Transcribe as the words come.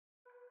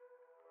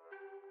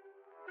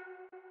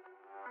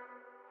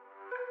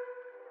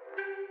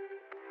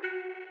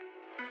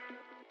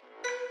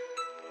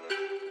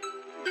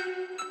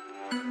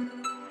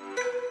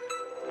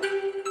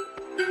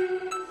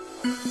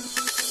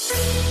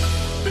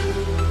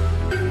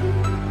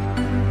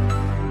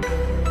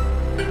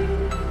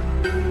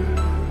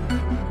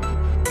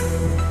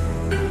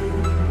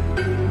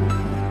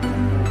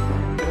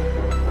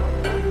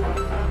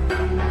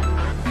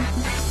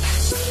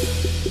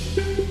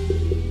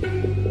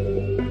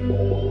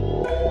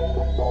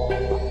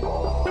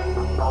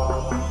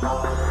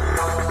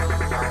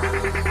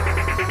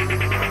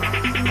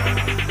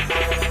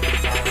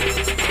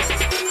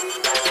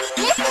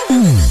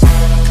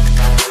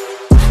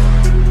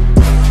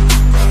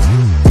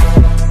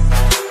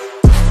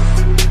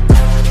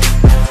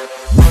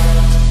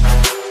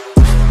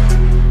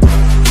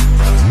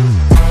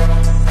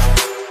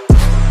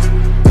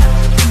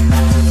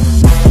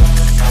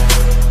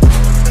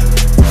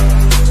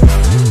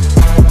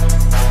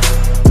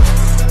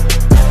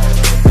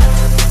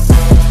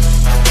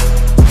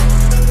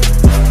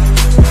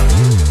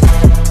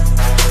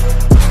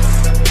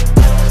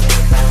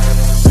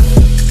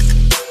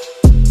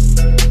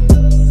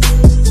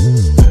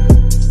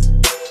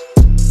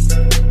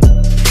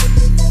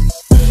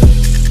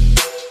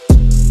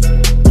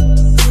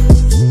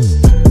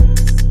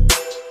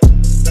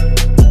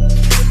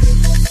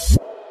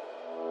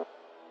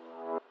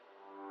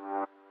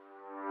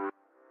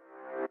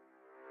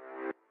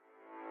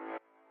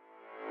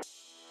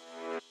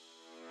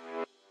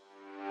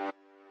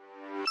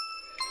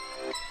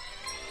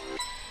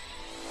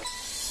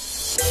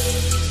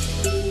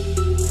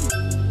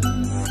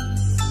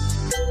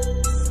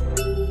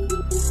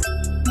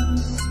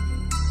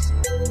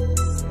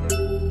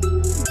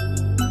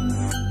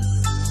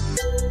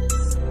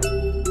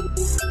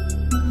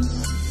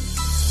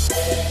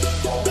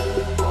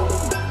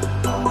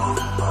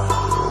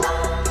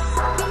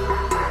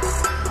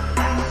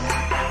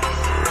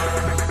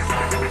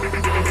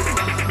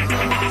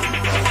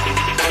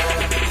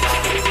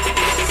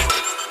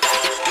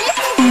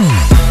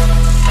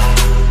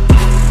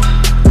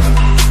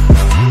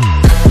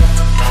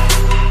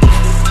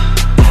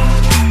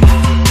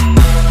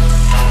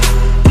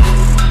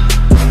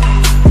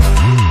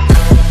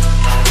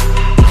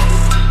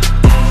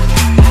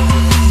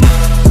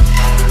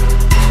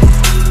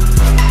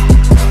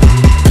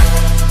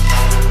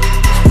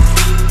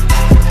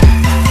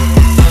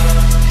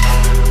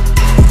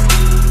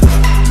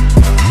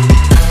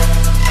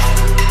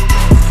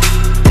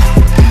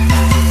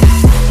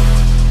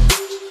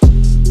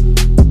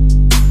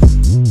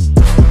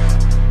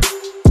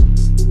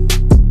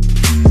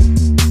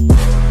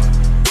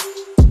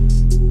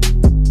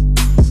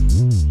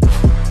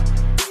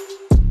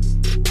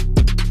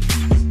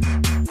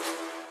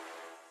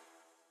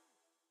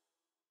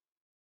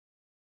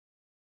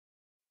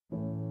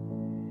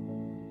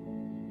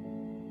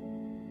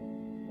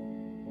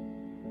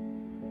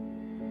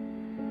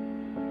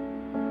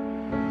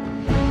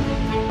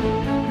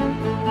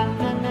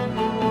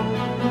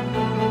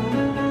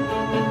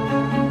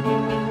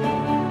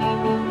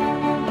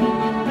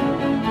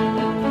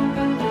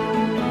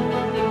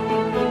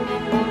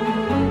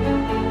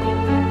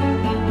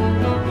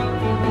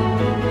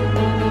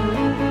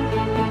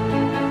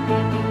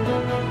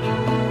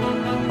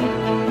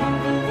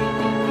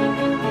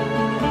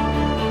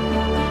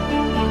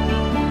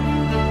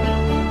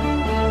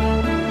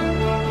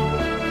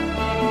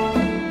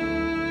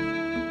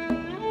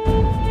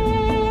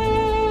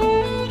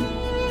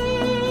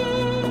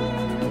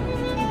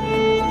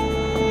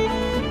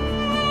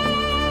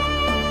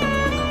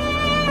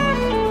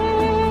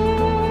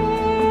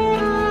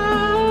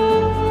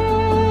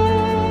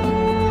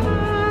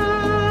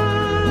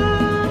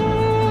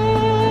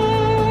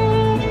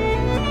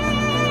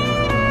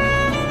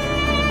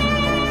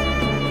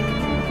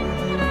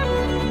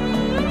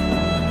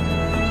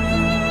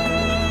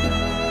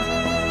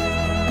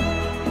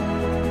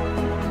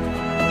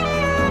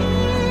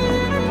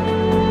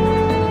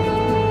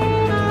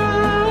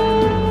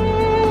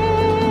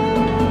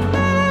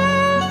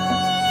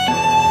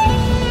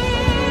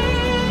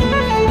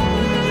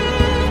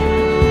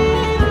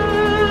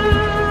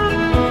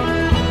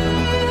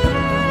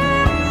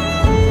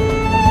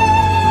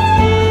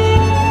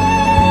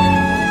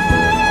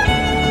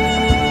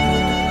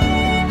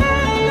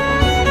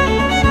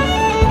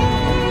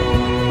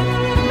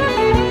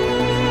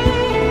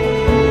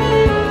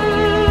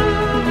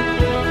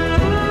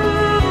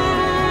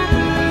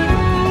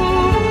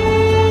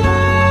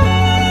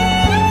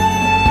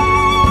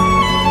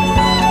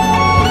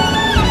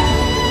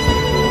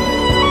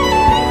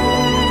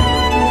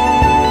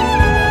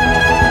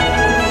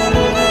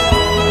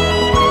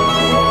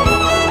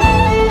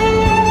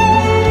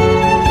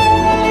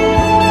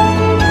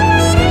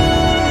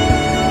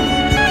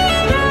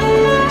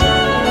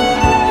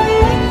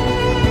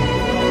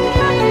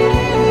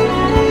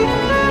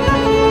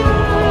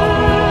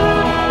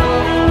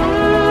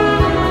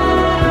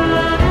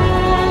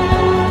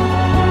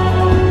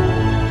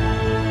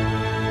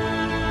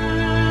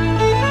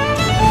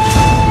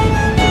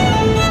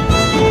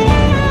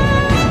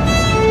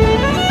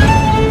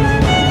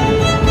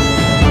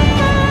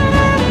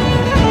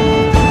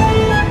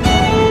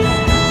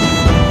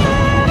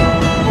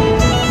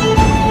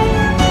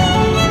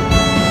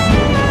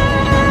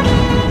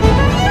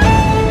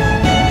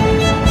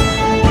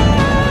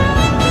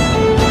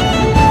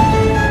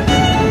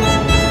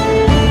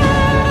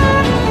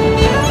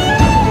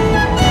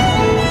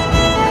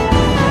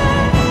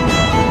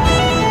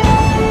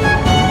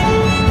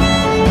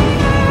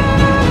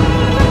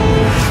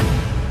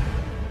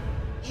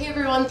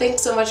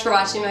thanks so much for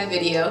watching my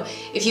video.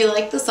 If you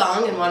like the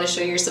song and want to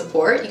show your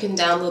support, you can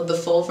download the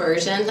full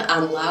version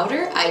on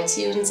Louder,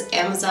 iTunes,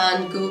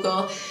 Amazon,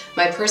 Google,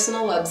 my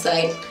personal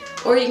website,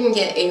 or you can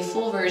get a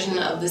full version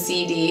of the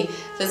CD,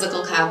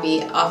 physical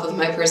copy, off of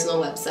my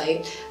personal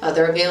website.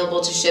 They're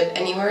available to ship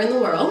anywhere in the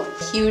world.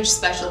 Huge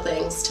special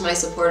thanks to my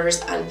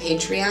supporters on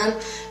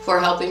Patreon for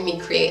helping me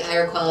create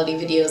higher quality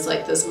videos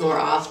like this more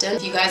often.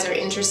 If you guys are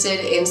interested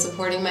in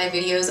supporting my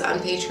videos on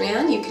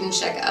Patreon, you can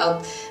check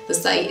out the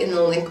site in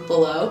the link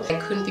below. I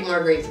couldn't be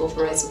more grateful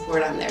for my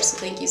support on there, so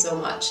thank you so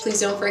much.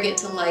 Please don't forget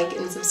to like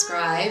and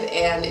subscribe,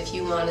 and if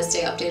you want to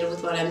stay updated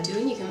with what I'm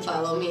doing, you can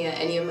follow me at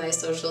any of my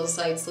social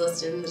sites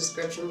listed in the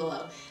description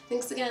below.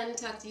 Thanks again,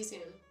 talk to you soon.